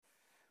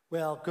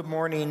Well, good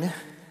morning.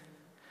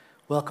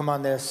 Welcome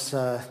on this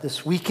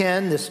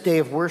weekend, this day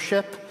of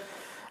worship.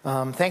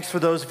 Thanks for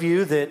those of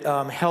you that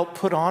helped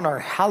put on our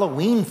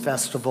Halloween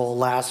festival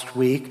last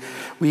week.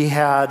 We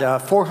had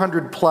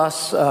 400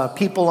 plus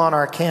people on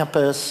our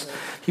campus.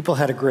 People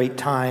had a great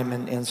time,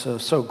 and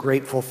so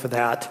grateful for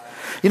that.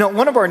 You know,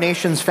 one of our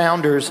nation's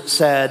founders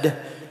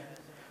said,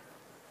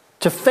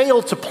 "To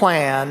fail to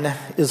plan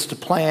is to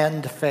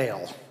plan to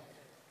fail." It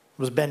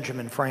was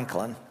Benjamin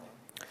Franklin.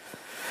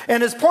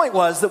 And his point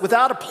was that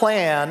without a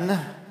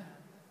plan,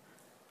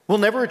 we'll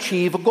never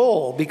achieve a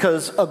goal,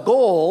 because a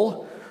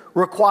goal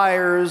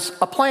requires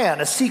a plan,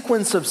 a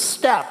sequence of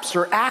steps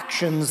or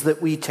actions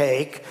that we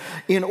take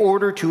in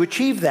order to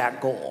achieve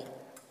that goal.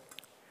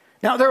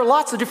 Now, there are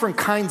lots of different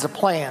kinds of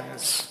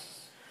plans.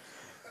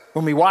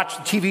 When we watch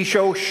the TV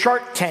show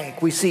Shark Tank,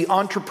 we see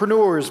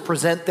entrepreneurs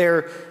present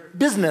their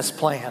business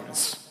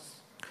plans.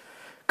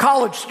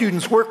 College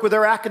students work with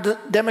their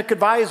academic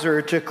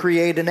advisor to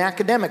create an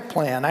academic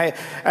plan. I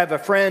have a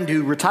friend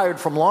who retired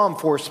from law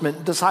enforcement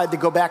and decided to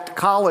go back to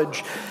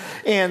college.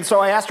 And so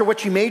I asked her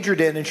what she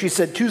majored in, and she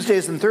said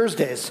Tuesdays and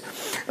Thursdays.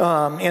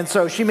 And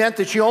so she meant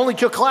that she only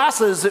took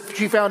classes that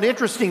she found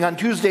interesting on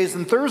Tuesdays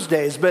and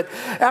Thursdays. But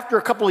after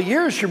a couple of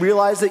years, she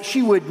realized that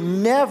she would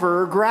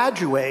never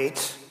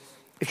graduate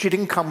if she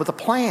didn't come with a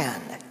plan.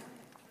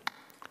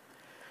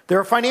 There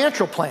are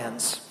financial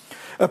plans.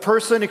 A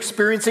person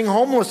experiencing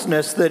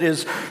homelessness that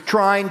is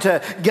trying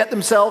to get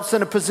themselves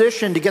in a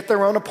position to get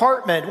their own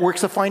apartment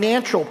works a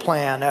financial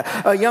plan.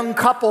 A young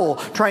couple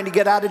trying to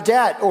get out of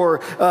debt,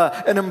 or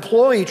an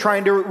employee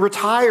trying to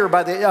retire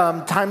by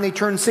the time they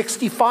turn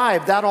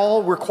 65, that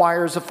all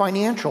requires a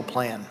financial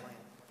plan.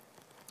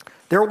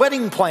 There are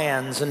wedding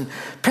plans and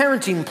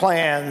parenting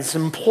plans,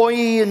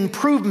 employee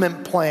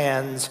improvement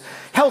plans,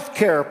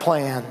 healthcare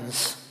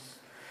plans.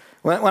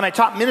 When I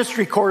taught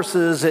ministry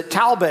courses at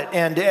Talbot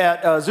and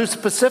at Zeus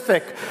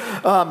Pacific,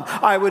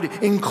 I would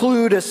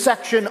include a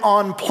section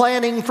on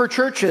planning for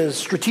churches,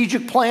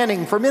 strategic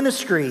planning for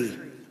ministry.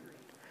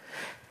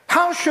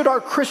 How should our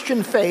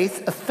Christian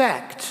faith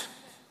affect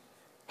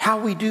how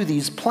we do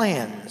these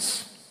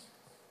plans?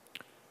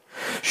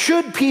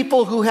 Should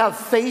people who have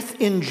faith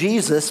in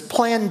Jesus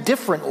plan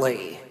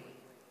differently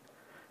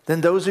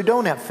than those who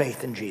don't have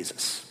faith in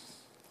Jesus?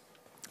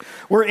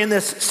 We're in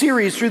this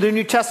series through the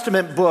New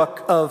Testament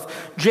book of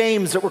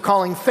James that we're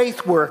calling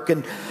Faith Work.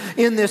 And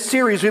in this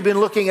series, we've been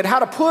looking at how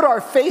to put our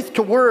faith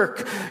to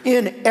work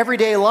in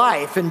everyday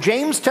life. And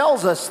James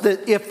tells us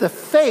that if the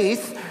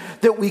faith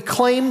that we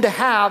claim to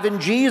have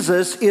in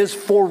Jesus is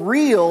for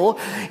real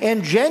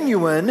and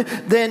genuine,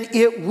 then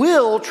it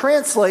will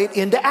translate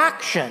into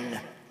action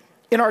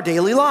in our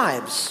daily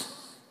lives.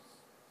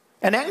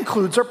 And that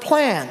includes our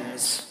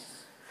plans.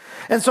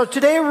 And so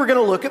today we're going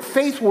to look at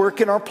faith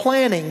work in our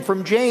planning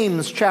from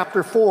James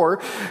chapter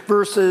 4,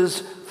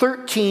 verses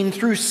 13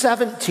 through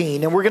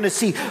 17. And we're going to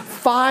see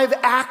 5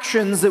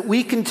 actions that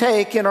we can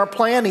take in our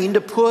planning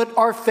to put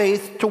our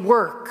faith to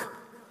work.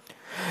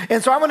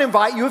 And so I want to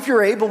invite you, if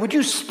you're able, would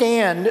you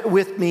stand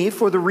with me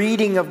for the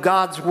reading of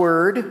God's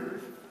word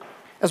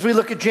as we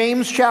look at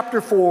James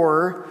chapter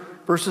 4,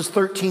 verses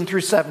 13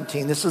 through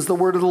 17. This is the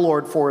word of the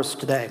Lord for us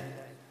today.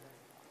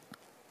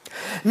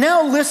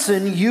 Now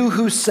listen, you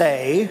who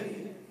say,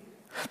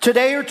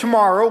 "Today or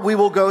tomorrow we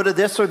will go to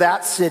this or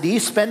that city,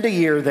 spend a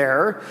year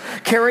there,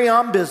 carry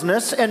on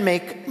business, and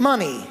make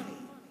money."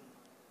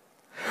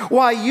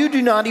 Why, you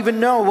do not even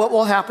know what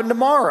will happen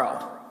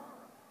tomorrow.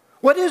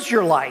 What is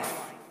your life?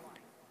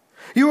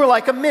 You are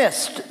like a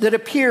mist that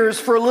appears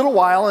for a little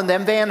while and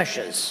then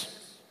vanishes.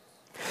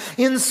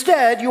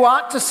 Instead, you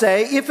ought to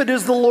say, "If it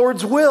is the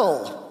Lord's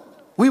will,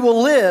 we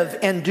will live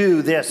and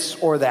do this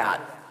or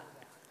that."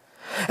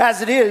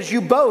 As it is, you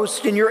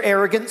boast in your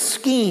arrogant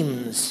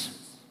schemes.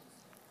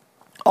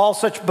 All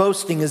such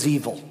boasting is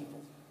evil.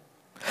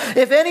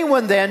 If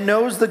anyone then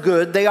knows the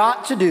good they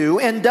ought to do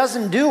and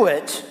doesn't do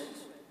it,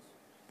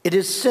 it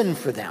is sin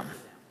for them.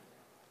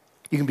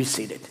 You can be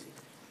seated.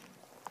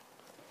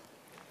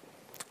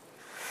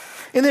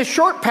 In this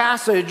short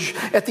passage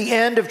at the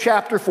end of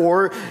chapter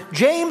 4,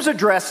 James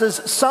addresses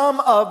some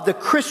of the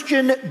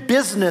Christian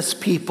business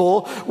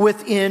people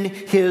within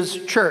his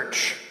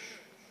church.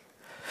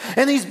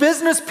 And these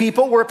business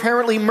people were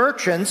apparently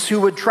merchants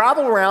who would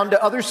travel around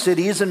to other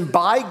cities and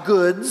buy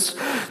goods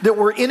that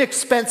were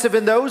inexpensive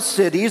in those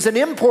cities and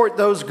import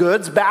those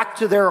goods back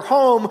to their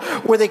home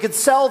where they could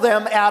sell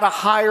them at a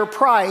higher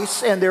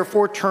price and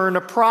therefore turn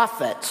a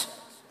profit.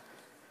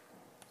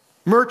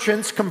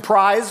 Merchants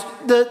comprised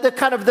the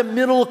kind of the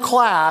middle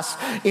class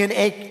in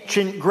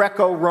ancient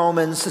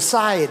Greco-Roman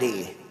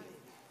society.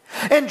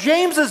 And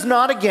James is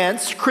not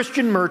against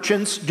Christian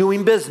merchants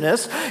doing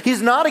business.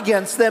 He's not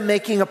against them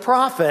making a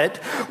profit.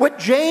 What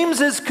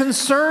James is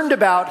concerned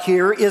about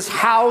here is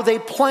how they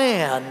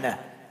plan,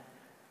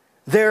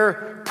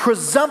 their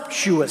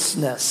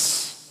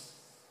presumptuousness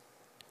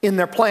in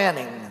their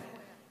planning.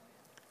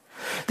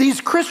 These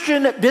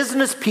Christian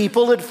business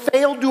people had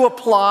failed to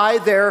apply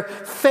their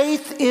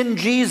faith in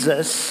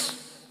Jesus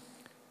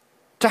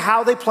to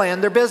how they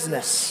planned their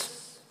business.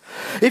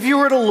 If you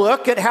were to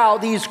look at how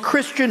these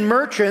Christian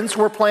merchants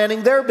were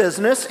planning their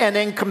business and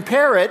then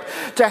compare it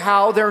to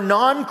how their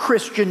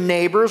non-Christian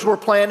neighbors were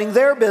planning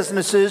their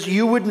businesses,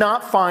 you would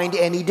not find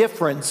any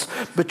difference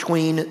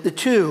between the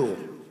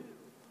two.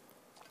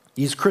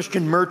 These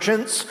Christian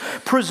merchants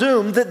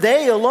presumed that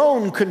they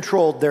alone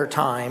controlled their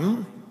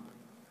time,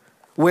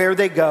 where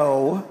they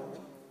go,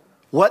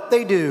 what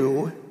they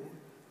do,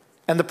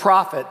 and the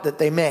profit that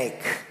they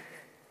make.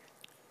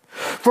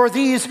 For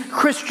these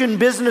Christian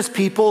business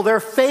people, their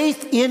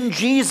faith in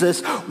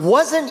Jesus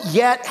wasn't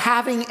yet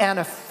having an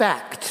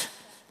effect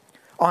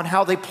on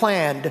how they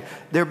planned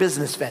their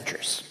business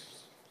ventures.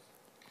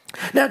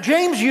 Now,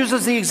 James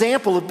uses the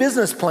example of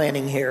business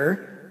planning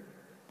here,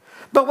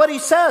 but what he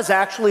says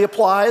actually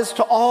applies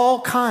to all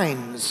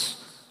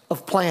kinds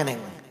of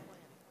planning.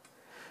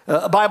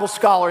 A Bible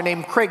scholar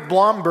named Craig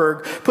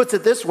Blomberg puts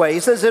it this way. He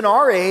says, in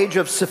our age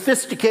of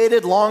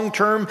sophisticated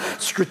long-term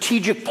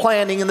strategic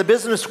planning in the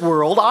business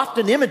world,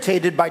 often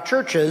imitated by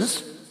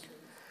churches,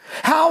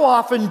 how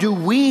often do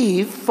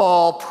we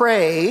fall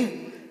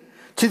prey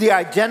to the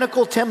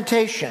identical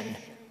temptation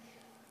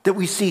that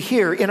we see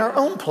here in our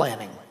own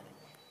planning,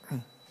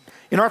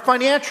 in our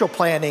financial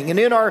planning, and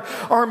in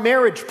our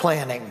marriage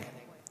planning,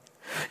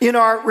 in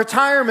our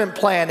retirement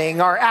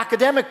planning, our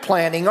academic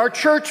planning, our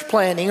church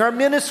planning, our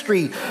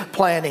ministry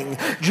planning?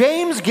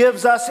 James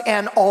gives us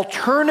an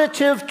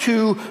alternative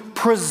to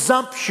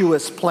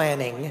presumptuous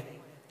planning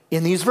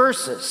in these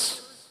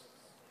verses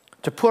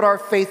to put our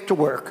faith to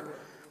work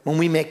when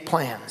we make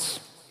plans.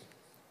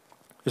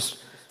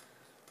 There's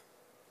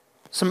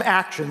some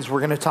actions we're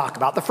going to talk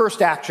about. The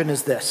first action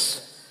is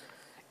this: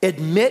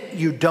 admit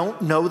you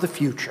don't know the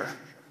future.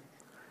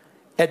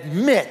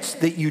 Admit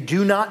that you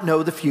do not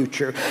know the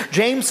future.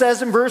 James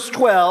says in verse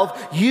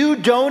 12, you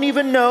don't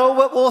even know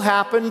what will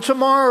happen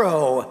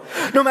tomorrow.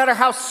 No matter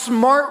how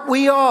smart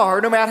we are,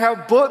 no matter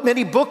how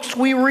many books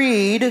we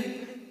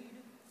read,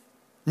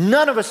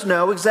 none of us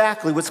know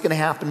exactly what's going to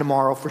happen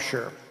tomorrow for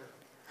sure.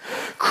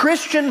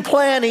 Christian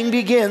planning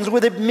begins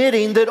with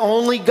admitting that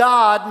only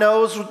God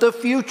knows the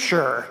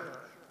future.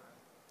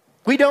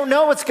 We don't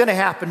know what's going to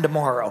happen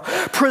tomorrow.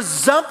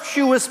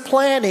 Presumptuous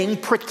planning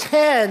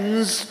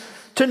pretends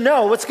to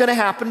know what's going to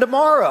happen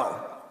tomorrow.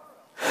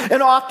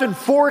 And often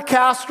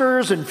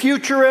forecasters and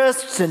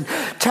futurists and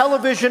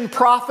television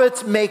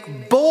prophets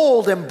make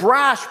bold and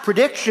brash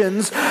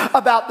predictions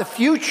about the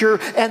future,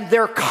 and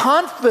their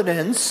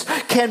confidence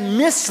can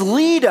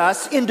mislead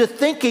us into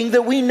thinking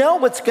that we know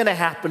what's going to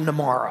happen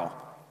tomorrow.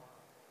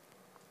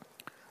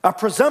 A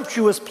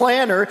presumptuous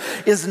planner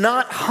is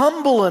not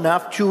humble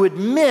enough to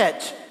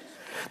admit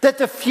that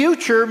the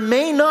future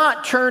may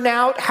not turn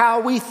out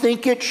how we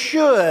think it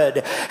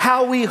should,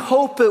 how we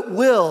hope it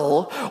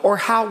will, or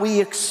how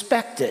we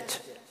expect it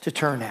to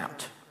turn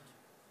out.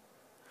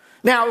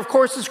 Now, of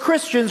course, as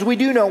Christians, we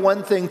do know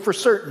one thing for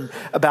certain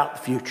about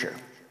the future.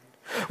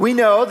 We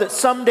know that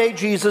someday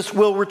Jesus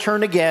will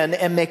return again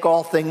and make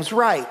all things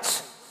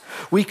right.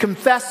 We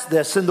confess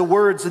this in the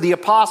words of the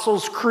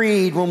Apostles'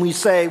 Creed when we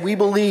say, we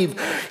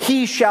believe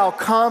he shall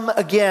come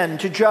again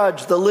to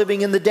judge the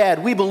living and the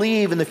dead. We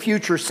believe in the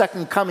future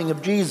second coming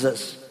of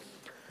Jesus.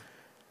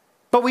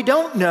 But we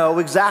don't know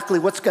exactly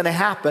what's going to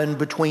happen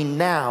between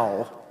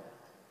now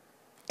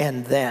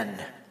and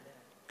then.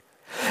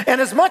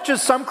 And as much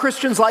as some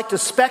Christians like to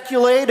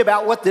speculate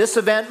about what this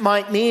event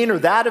might mean or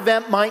that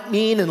event might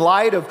mean in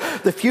light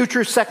of the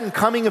future second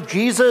coming of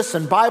Jesus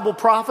and Bible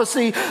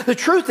prophecy, the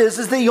truth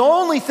is the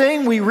only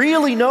thing we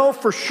really know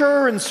for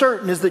sure and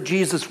certain is that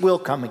Jesus will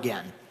come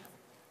again.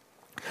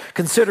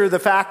 Consider the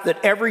fact that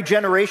every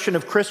generation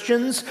of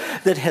Christians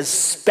that has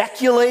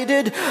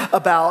speculated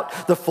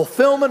about the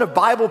fulfillment of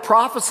Bible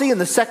prophecy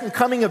and the second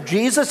coming of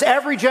Jesus,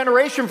 every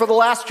generation for the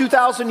last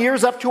 2,000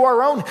 years up to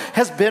our own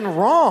has been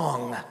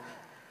wrong.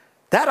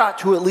 That ought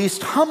to at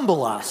least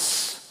humble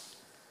us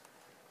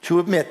to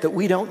admit that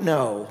we don't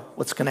know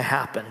what's going to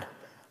happen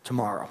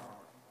tomorrow.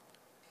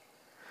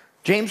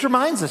 James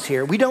reminds us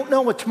here, we don't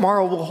know what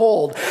tomorrow will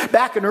hold.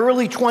 Back in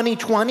early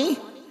 2020,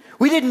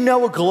 we didn't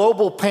know a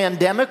global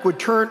pandemic would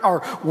turn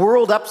our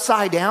world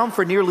upside down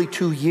for nearly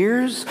 2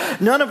 years.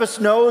 None of us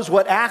knows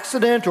what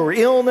accident or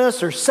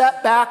illness or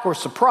setback or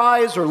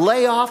surprise or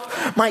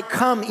layoff might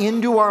come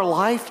into our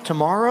life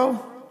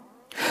tomorrow.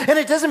 And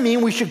it doesn't mean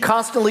we should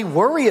constantly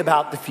worry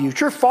about the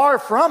future. Far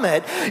from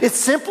it. It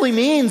simply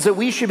means that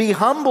we should be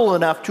humble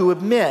enough to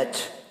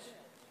admit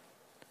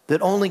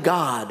that only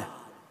God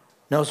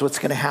knows what's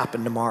going to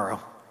happen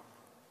tomorrow.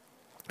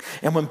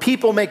 And when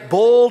people make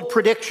bold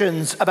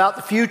predictions about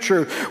the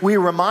future, we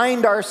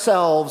remind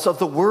ourselves of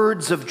the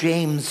words of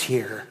James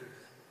here.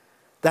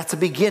 That's the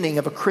beginning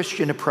of a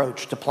Christian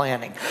approach to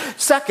planning.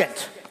 Second,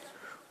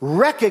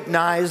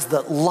 recognize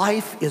that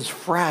life is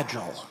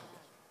fragile.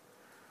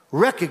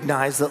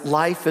 Recognize that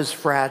life is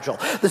fragile.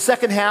 The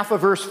second half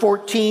of verse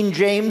 14,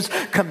 James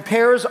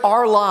compares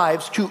our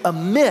lives to a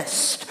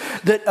mist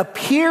that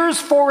appears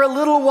for a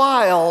little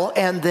while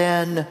and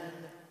then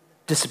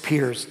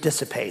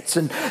dissipates.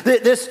 And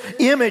this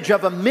image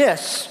of a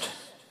mist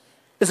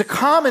is a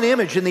common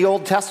image in the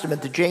Old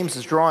Testament that James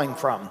is drawing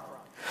from.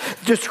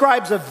 It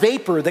describes a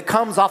vapor that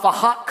comes off a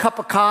hot cup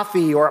of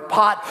coffee or a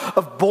pot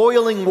of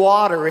boiling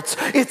water.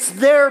 It's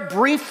there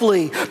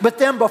briefly, but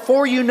then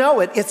before you know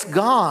it, it's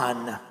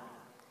gone.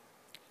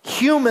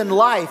 Human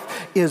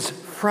life is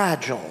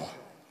fragile.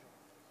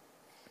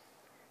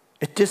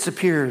 It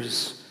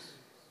disappears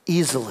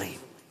easily.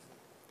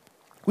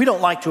 We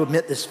don't like to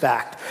admit this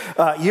fact.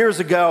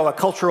 Years ago, a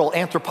cultural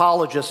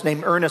anthropologist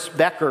named Ernest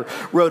Becker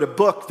wrote a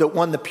book that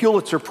won the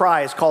Pulitzer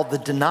Prize called The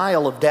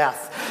Denial of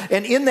Death.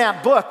 And in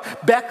that book,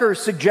 Becker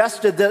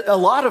suggested that a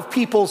lot of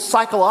people's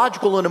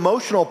psychological and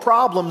emotional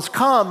problems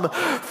come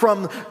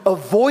from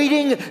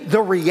avoiding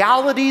the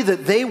reality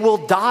that they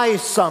will die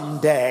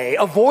someday,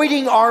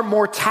 avoiding our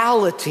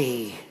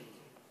mortality.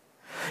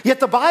 Yet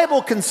the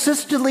Bible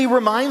consistently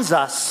reminds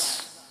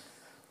us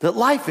that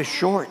life is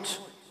short.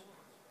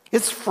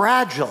 It's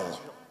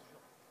fragile.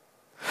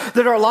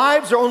 That our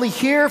lives are only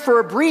here for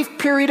a brief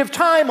period of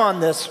time on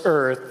this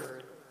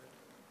earth.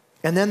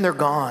 And then they're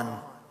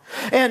gone.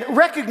 And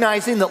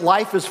recognizing that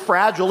life is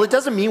fragile, it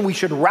doesn't mean we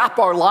should wrap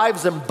our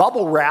lives in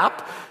bubble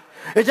wrap.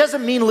 It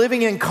doesn't mean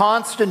living in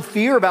constant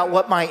fear about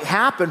what might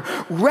happen.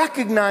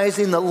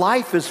 Recognizing that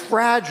life is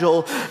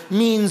fragile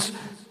means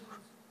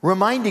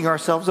reminding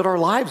ourselves that our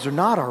lives are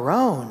not our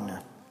own.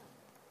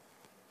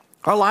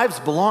 Our lives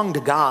belong to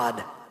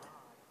God.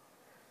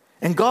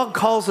 And God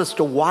calls us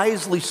to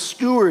wisely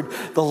steward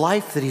the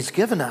life that He's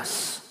given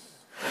us.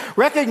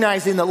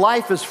 Recognizing that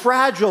life is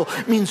fragile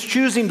means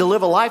choosing to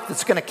live a life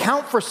that's going to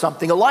count for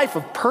something, a life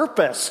of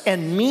purpose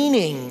and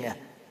meaning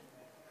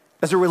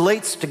as it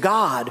relates to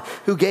God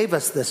who gave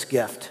us this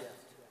gift.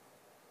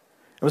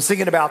 I was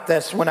thinking about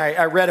this when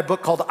I read a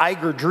book called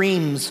Eiger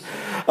Dreams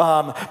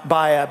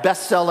by a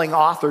best-selling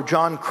author,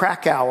 Jon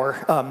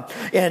Krakauer.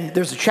 And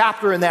there's a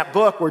chapter in that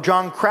book where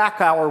Jon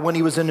Krakauer, when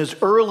he was in his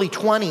early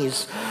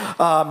 20s,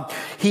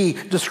 he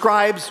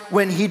describes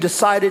when he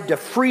decided to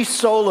free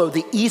solo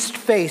the east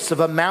face of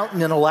a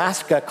mountain in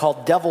Alaska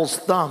called Devil's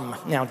Thumb.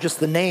 Now,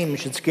 just the name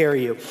should scare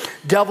you.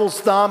 Devil's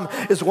Thumb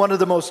is one of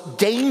the most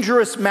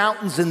dangerous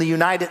mountains in the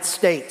United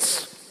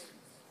States.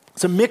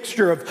 It's a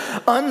mixture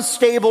of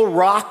unstable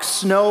rock,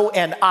 snow,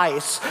 and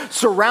ice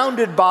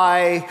surrounded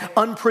by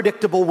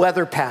unpredictable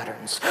weather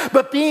patterns.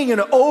 But being an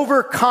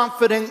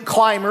overconfident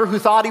climber who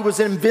thought he was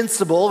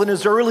invincible in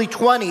his early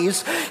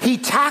 20s, he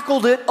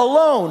tackled it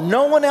alone,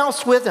 no one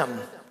else with him.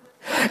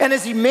 And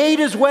as he made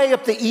his way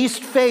up the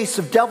east face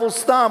of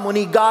Devil's Thumb, when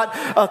he got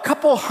a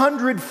couple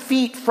 100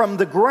 feet from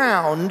the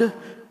ground,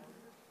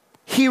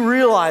 he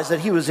realized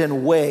that he was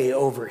in way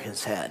over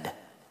his head.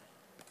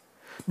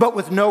 But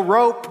with no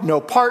rope, no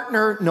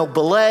partner, no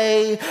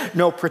belay,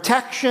 no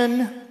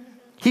protection,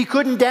 he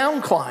couldn't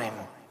down climb.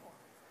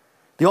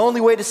 The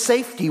only way to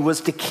safety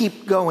was to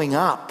keep going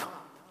up.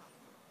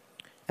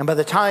 And by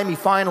the time he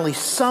finally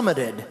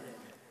summited,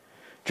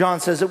 John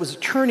says it was a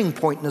turning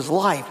point in his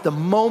life, the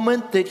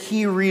moment that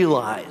he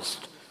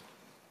realized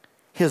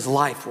his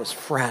life was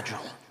fragile.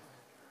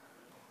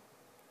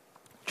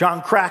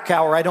 Jon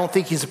Krakauer, I don't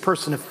think he's a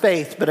person of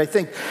faith, but I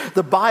think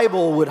the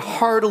Bible would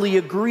heartily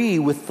agree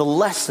with the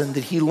lesson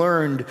that he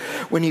learned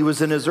when he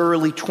was in his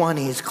early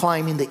 20s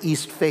climbing the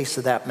east face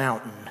of that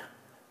mountain.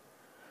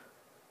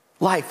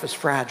 Life is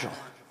fragile,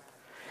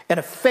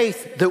 and a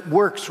faith that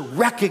works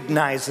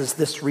recognizes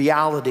this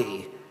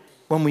reality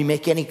when we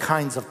make any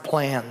kinds of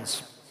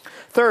plans.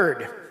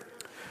 Third,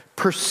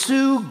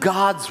 pursue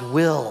God's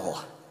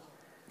will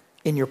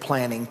in your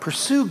planning.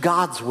 Pursue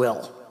God's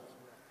will.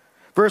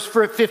 Verse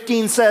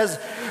 15 says,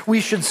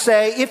 we should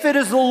say, if it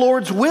is the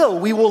Lord's will,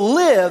 we will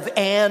live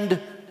and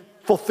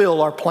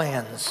fulfill our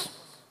plans.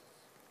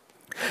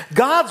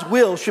 God's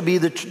will should be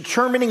the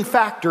determining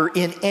factor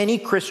in any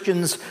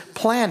Christian's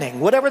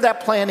planning, whatever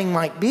that planning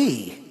might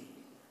be.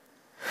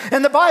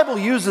 And the Bible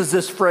uses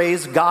this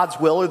phrase, God's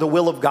will or the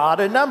will of God,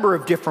 a number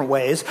of different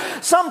ways.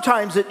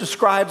 Sometimes it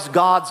describes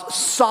God's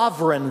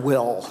sovereign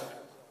will.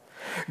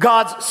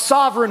 God's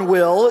sovereign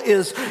will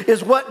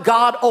is what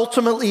God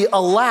ultimately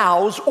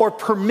allows or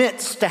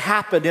permits to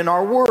happen in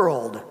our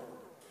world.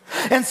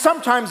 And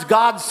sometimes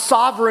God's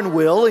sovereign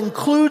will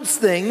includes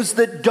things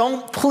that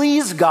don't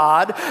please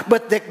God,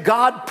 but that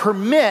God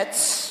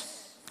permits,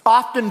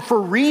 often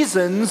for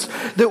reasons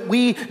that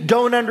we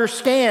don't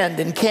understand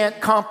and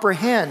can't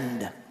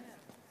comprehend.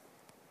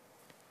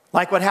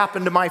 Like what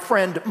happened to my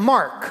friend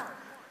Mark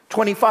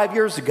 25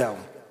 years ago.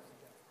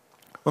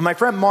 When my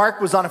friend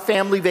Mark was on a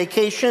family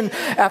vacation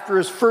after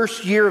his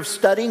first year of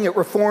studying at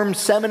Reformed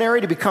Seminary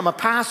to become a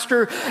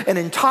pastor, an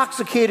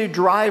intoxicated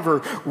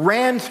driver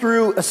ran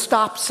through a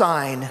stop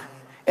sign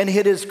and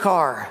hit his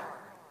car.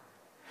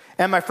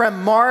 And my friend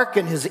Mark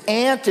and his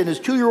aunt and his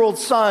 2-year-old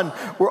son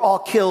were all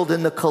killed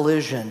in the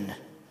collision.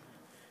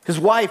 His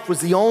wife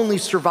was the only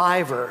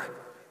survivor.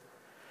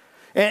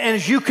 And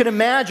as you can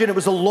imagine, it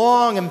was a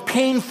long and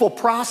painful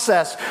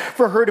process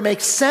for her to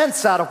make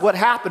sense out of what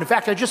happened. In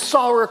fact, I just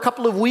saw her a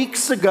couple of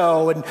weeks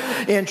ago,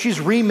 and she's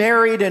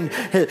remarried and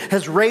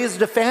has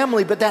raised a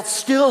family, but that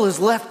still has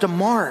left a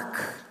mark.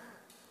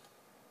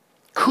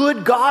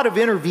 Could God have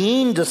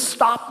intervened to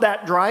stop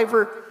that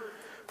driver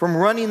from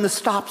running the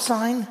stop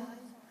sign?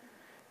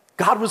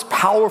 God was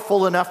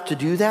powerful enough to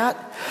do that.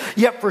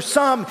 Yet for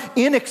some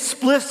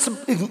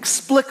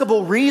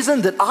inexplicable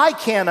reason that I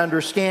can't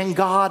understand,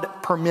 God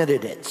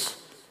permitted it.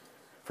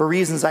 For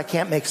reasons I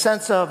can't make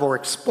sense of or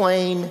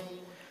explain. And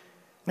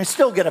I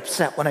still get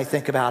upset when I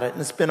think about it,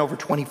 and it's been over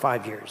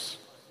 25 years.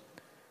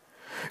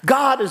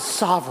 God is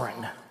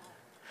sovereign.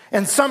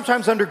 And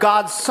sometimes under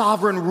God's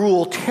sovereign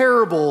rule,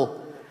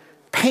 terrible,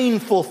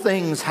 painful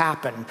things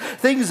happen.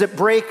 Things that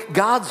break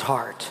God's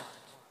heart.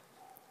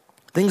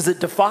 Things that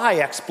defy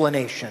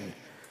explanation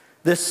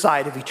this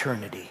side of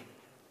eternity.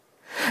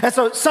 And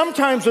so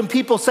sometimes when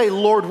people say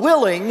Lord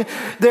willing,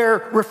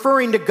 they're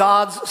referring to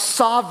God's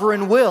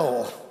sovereign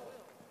will.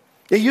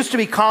 It used to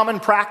be common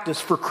practice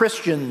for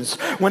Christians,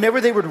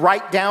 whenever they would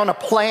write down a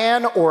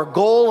plan or a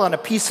goal on a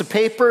piece of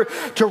paper,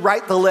 to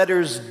write the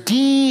letters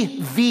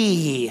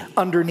DV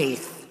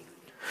underneath.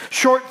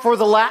 Short for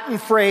the Latin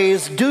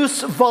phrase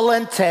Deus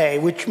volente,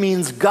 which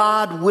means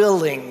God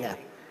willing,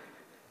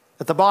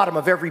 at the bottom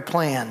of every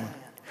plan.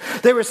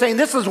 They were saying,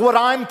 this is what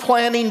I'm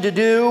planning to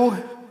do,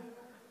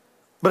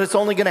 but it's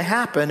only going to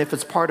happen if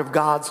it's part of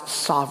God's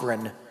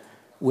sovereign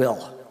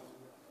will.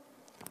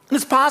 And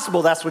it's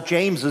possible that's what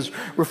James is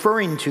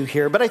referring to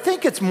here, but I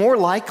think it's more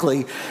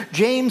likely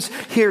James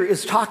here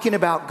is talking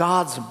about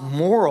God's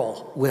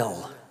moral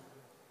will.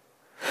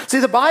 See,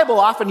 the Bible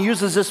often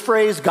uses this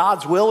phrase,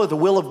 God's will or the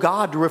will of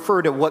God, to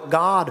refer to what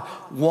God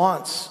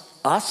wants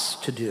us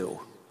to do.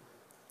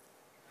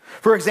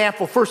 For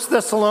example, 1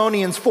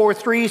 Thessalonians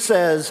 4:3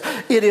 says,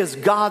 it is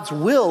God's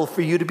will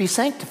for you to be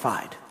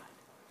sanctified.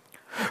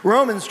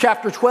 Romans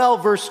chapter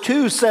 12 verse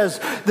 2 says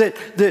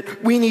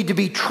that we need to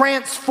be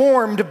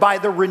transformed by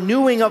the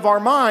renewing of our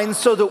minds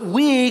so that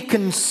we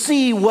can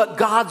see what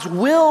God's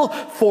will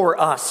for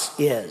us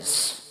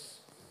is.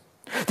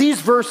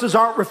 These verses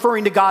aren't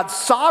referring to God's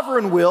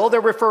sovereign will,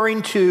 they're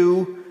referring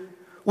to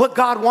what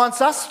God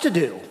wants us to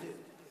do.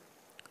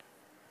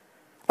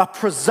 A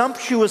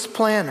presumptuous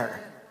planner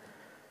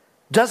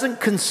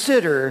doesn't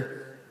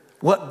consider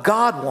what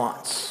God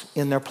wants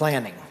in their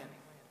planning.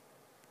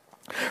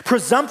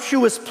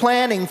 Presumptuous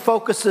planning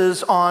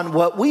focuses on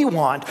what we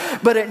want,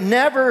 but it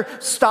never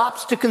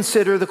stops to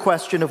consider the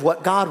question of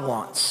what God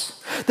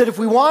wants. That if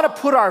we want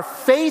to put our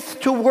faith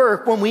to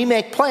work when we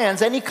make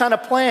plans, any kind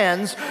of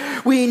plans,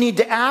 we need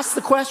to ask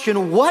the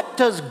question, what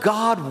does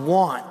God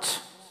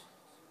want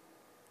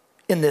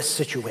in this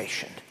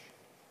situation?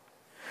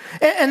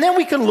 And then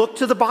we can look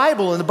to the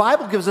Bible, and the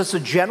Bible gives us a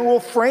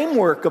general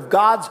framework of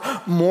God's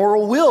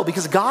moral will,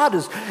 because God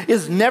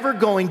is never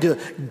going to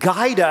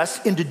guide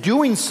us into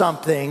doing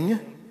something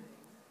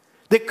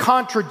that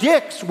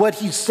contradicts what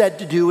He's said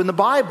to do in the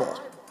Bible.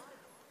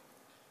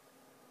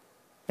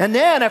 And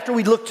then after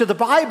we look to the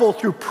Bible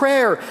through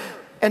prayer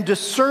and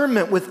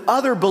discernment with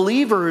other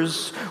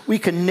believers, we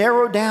can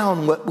narrow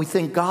down what we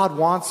think God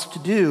wants to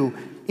do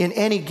in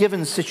any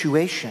given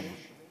situation.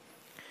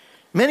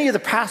 Many of the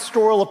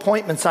pastoral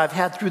appointments I've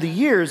had through the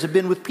years have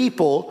been with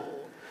people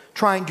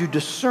trying to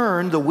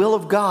discern the will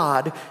of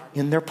God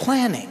in their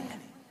planning.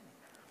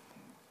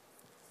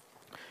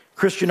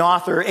 Christian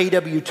author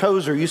A.W.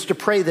 Tozer used to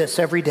pray this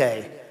every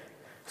day.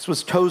 This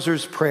was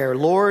Tozer's prayer.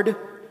 Lord,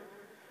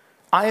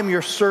 I am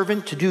your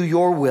servant to do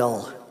your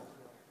will.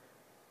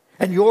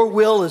 And your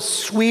will is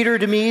sweeter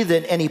to me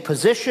than any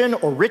position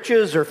or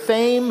riches or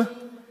fame.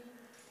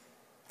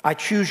 I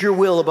choose your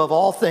will above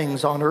all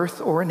things on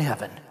earth or in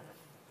heaven.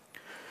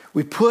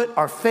 We put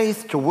our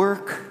faith to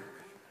work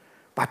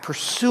by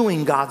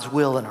pursuing God's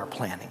will in our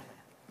planning.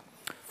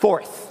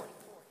 Fourth,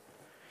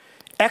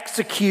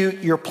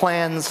 execute your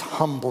plans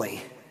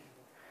humbly.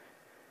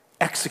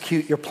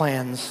 Execute your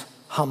plans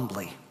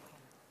humbly.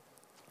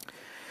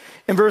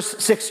 In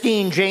verse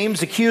 16,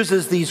 James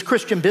accuses these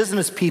Christian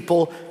business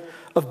people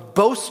of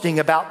boasting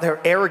about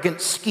their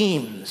arrogant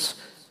schemes.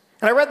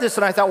 And I read this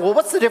and I thought, well,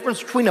 what's the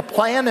difference between a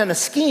plan and a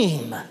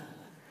scheme?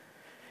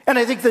 And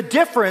I think the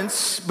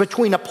difference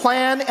between a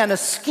plan and a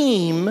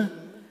scheme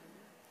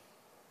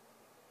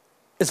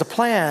is a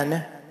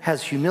plan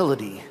has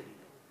humility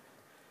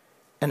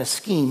and a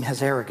scheme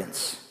has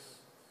arrogance.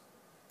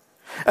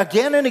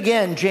 Again and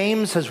again,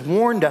 James has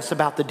warned us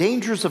about the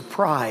dangers of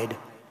pride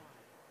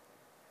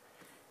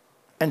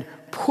and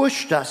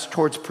pushed us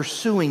towards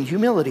pursuing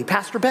humility.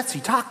 Pastor Betsy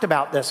talked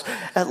about this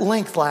at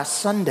length last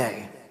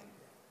Sunday.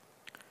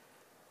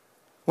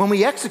 When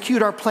we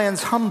execute our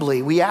plans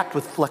humbly, we act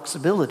with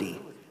flexibility,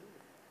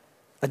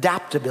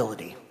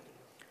 adaptability.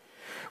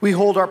 We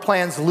hold our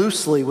plans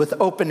loosely with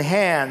open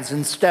hands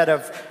instead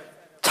of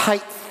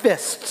tight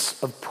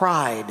fists of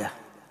pride.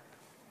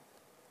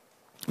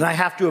 And I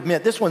have to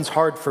admit, this one's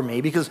hard for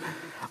me because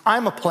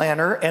I'm a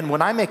planner, and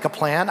when I make a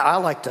plan, I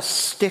like to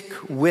stick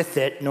with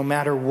it no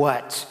matter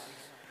what.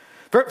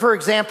 For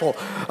example,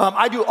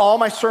 I do all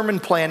my sermon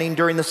planning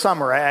during the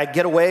summer. I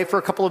get away for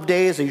a couple of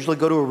days. I usually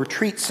go to a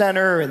retreat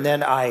center, and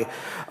then I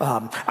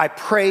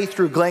pray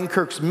through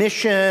Glenkirk's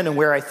mission and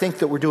where I think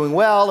that we're doing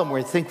well and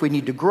where I think we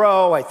need to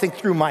grow. I think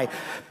through my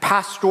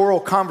pastoral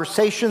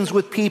conversations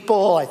with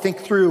people. I think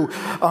through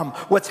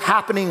what's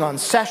happening on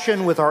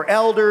session with our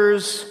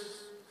elders.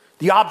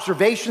 the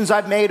observations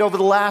I've made over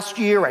the last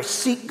year. I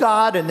seek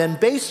God, and then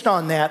based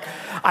on that,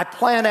 I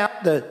plan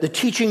out the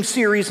teaching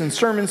series and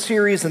sermon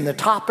series and the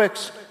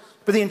topics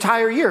for the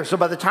entire year. So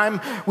by the time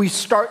we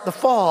start the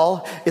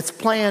fall, it's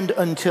planned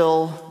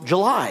until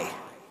July.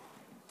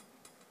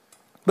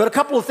 But a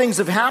couple of things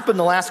have happened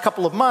the last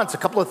couple of months. A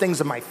couple of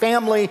things in my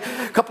family,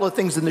 a couple of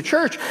things in the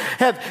church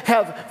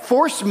have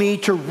forced me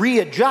to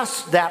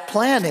readjust that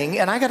planning.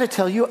 And I got to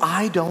tell you,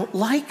 I don't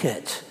like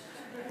it.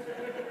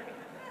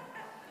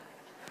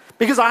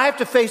 Because I have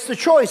to face the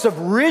choice of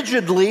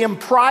rigidly and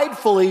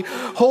pridefully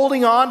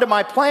holding on to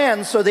my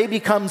plans so they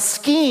become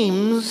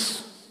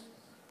schemes,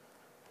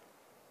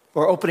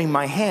 or opening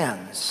my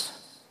hands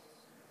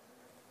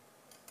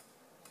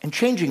and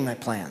changing my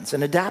plans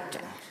and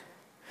adapting.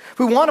 If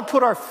we want to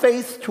put our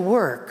faith to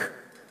work,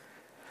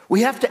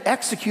 we have to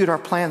execute our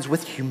plans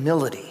with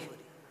humility,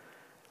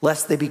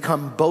 lest they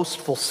become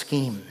boastful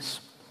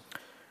schemes.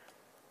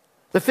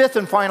 The fifth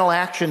and final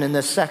action in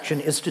this section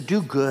is to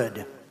do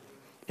good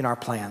in our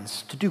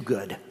plans, to do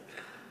good.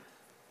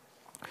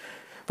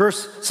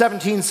 Verse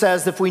 17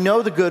 says, if we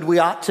know the good we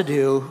ought to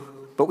do,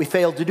 but we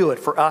fail to do it,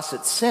 for us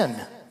it's sin.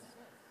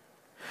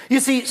 You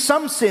see,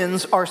 some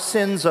sins are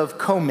sins of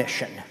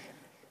commission.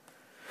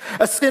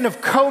 A sin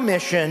of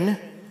commission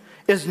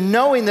is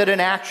knowing that an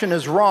action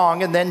is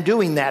wrong and then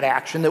doing that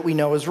action that we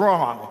know is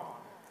wrong.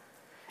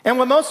 And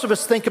when most of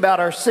us think about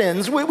our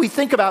sins, we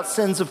think about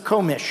sins of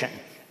commission,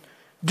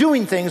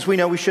 doing things we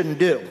know we shouldn't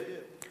do.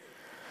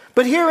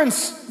 But here in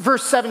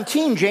verse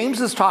 17,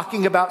 James is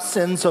talking about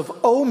sins of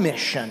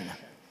omission.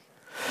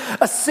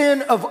 A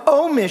sin of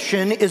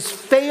omission is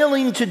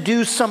failing to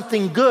do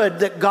something good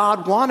that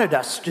God wanted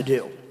us to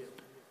do.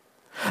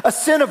 A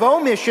sin of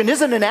omission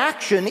isn't an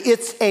action,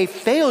 it's a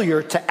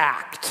failure to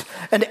act,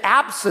 an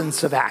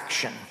absence of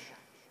action.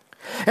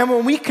 And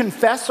when we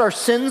confess our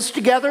sins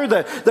together,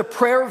 the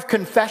prayer of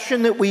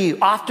confession that we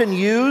often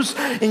use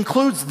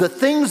includes the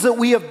things that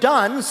we have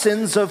done,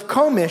 sins of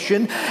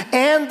commission,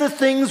 and the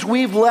things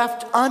we've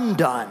left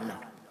undone,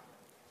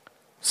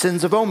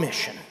 sins of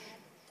omission.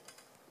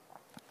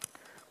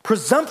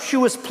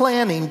 Presumptuous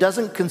planning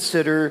doesn't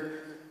consider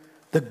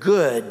the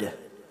good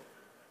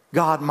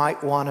God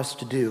might want us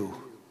to do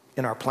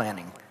in our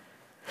planning.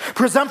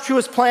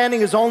 Presumptuous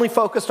planning is only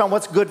focused on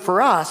what's good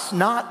for us,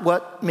 not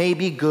what may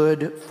be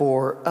good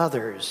for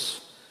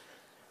others.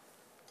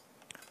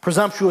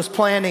 Presumptuous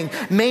planning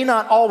may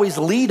not always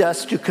lead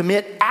us to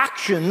commit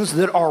actions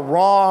that are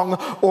wrong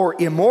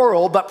or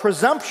immoral, but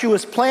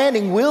presumptuous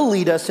planning will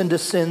lead us into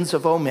sins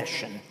of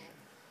omission,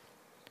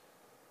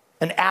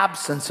 an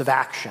absence of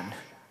action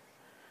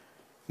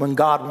when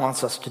God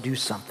wants us to do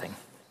something.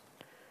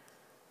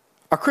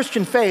 Our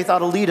Christian faith ought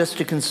to lead us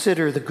to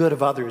consider the good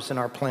of others in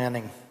our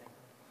planning.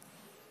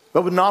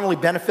 What would not only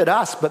benefit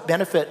us, but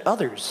benefit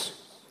others?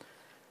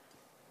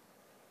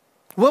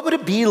 What would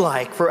it be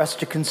like for us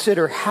to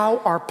consider how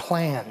our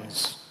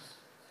plans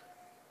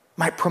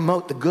might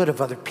promote the good of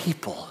other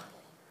people?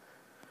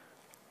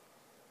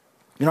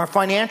 In our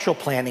financial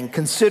planning,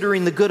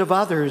 considering the good of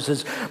others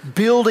is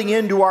building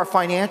into our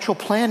financial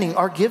planning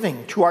our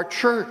giving to our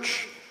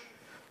church,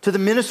 to the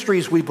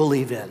ministries we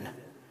believe in,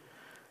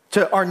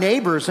 to our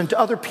neighbors and to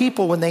other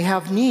people when they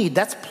have need.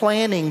 That's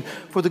planning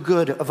for the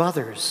good of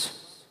others.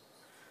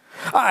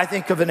 I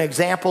think of an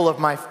example of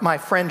my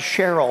friend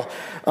Cheryl.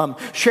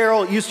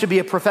 Cheryl used to be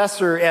a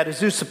professor at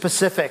Azusa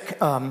Pacific.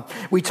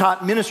 We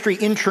taught ministry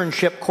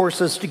internship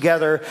courses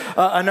together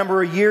a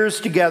number of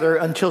years together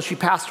until she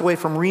passed away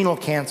from renal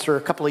cancer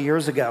a couple of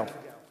years ago.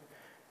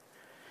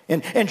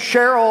 And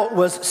Cheryl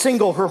was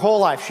single her whole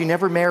life. She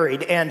never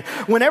married. And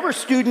whenever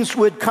students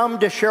would come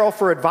to Cheryl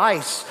for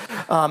advice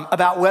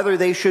about whether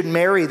they should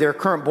marry their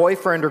current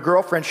boyfriend or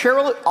girlfriend,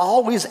 Cheryl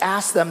always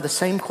asked them the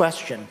same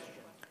question.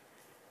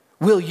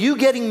 Will you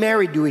getting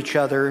married to each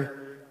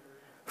other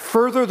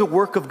further the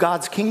work of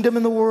God's kingdom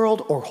in the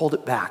world or hold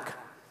it back?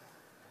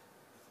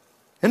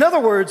 In other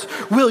words,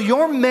 will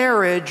your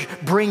marriage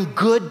bring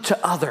good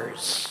to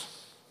others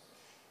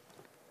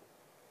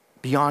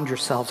beyond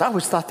yourselves? I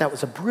always thought that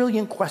was a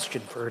brilliant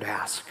question for her to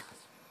ask.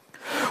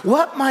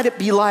 What might it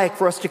be like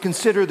for us to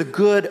consider the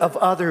good of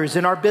others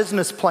in our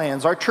business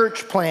plans, our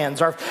church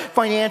plans, our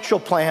financial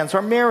plans,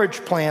 our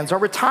marriage plans, our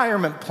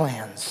retirement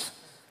plans?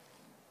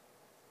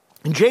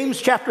 In James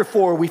chapter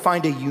 4, we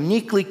find a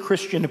uniquely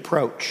Christian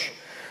approach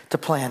to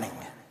planning.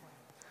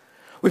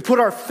 We put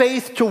our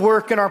faith to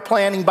work in our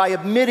planning by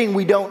admitting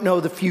we don't know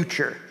the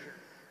future,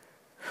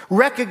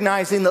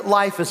 recognizing that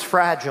life is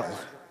fragile,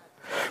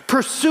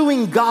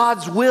 pursuing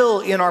God's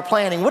will in our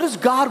planning. What does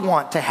God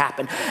want to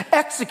happen?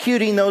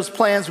 Executing those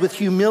plans with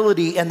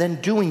humility and then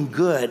doing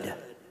good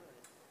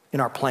in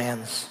our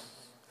plans.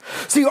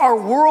 See, our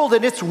world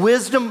and its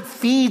wisdom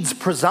feeds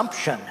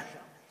presumption.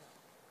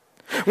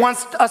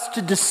 Wants us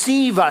to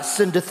deceive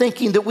us into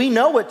thinking that we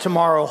know what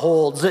tomorrow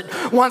holds. It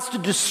wants to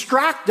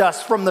distract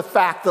us from the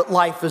fact that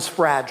life is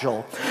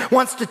fragile.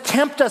 Wants to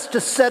tempt us to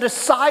set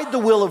aside the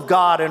will of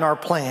God in our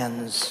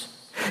plans.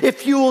 It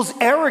fuels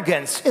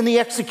arrogance in the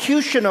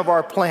execution of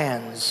our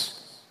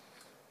plans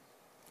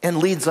and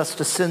leads us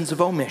to sins of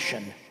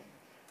omission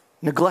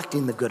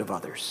neglecting the good of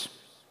others.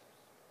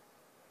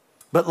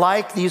 But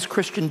like these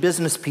Christian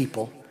business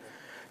people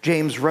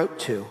James wrote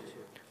to,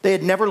 they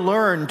had never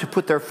learned to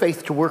put their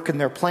faith to work in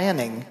their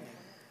planning.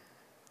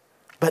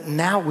 But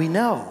now we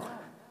know,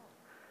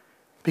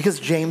 because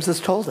James has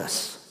told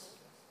us.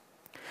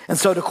 And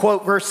so to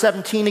quote verse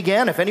 17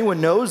 again, if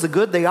anyone knows the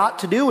good they ought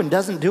to do and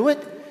doesn't do it,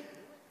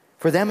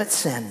 for them it's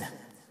sin.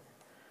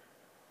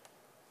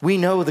 We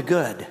know the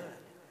good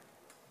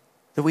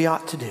that we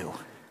ought to do.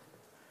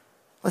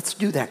 Let's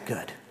do that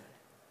good.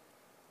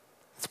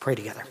 Let's pray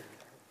together.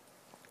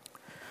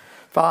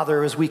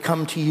 Father, as we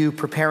come to you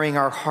preparing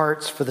our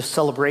hearts for the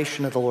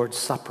celebration of the Lord's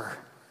Supper,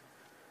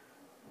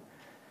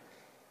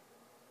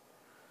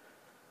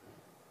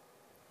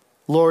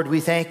 Lord, we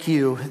thank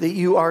you that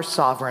you are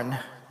sovereign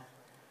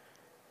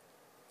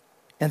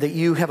and that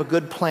you have a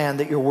good plan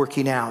that you're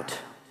working out.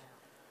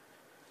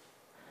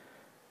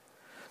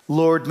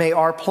 Lord, may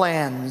our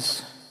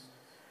plans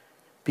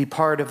be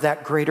part of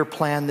that greater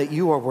plan that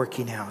you are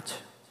working out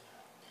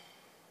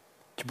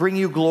to bring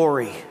you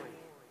glory,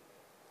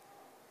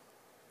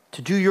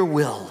 to do your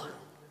will,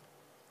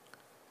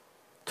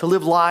 to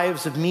live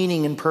lives of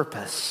meaning and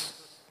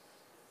purpose,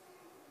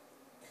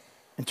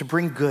 and to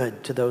bring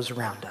good to those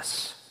around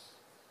us.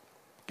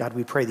 God,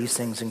 we pray these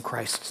things in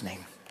Christ's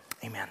name.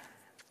 Amen.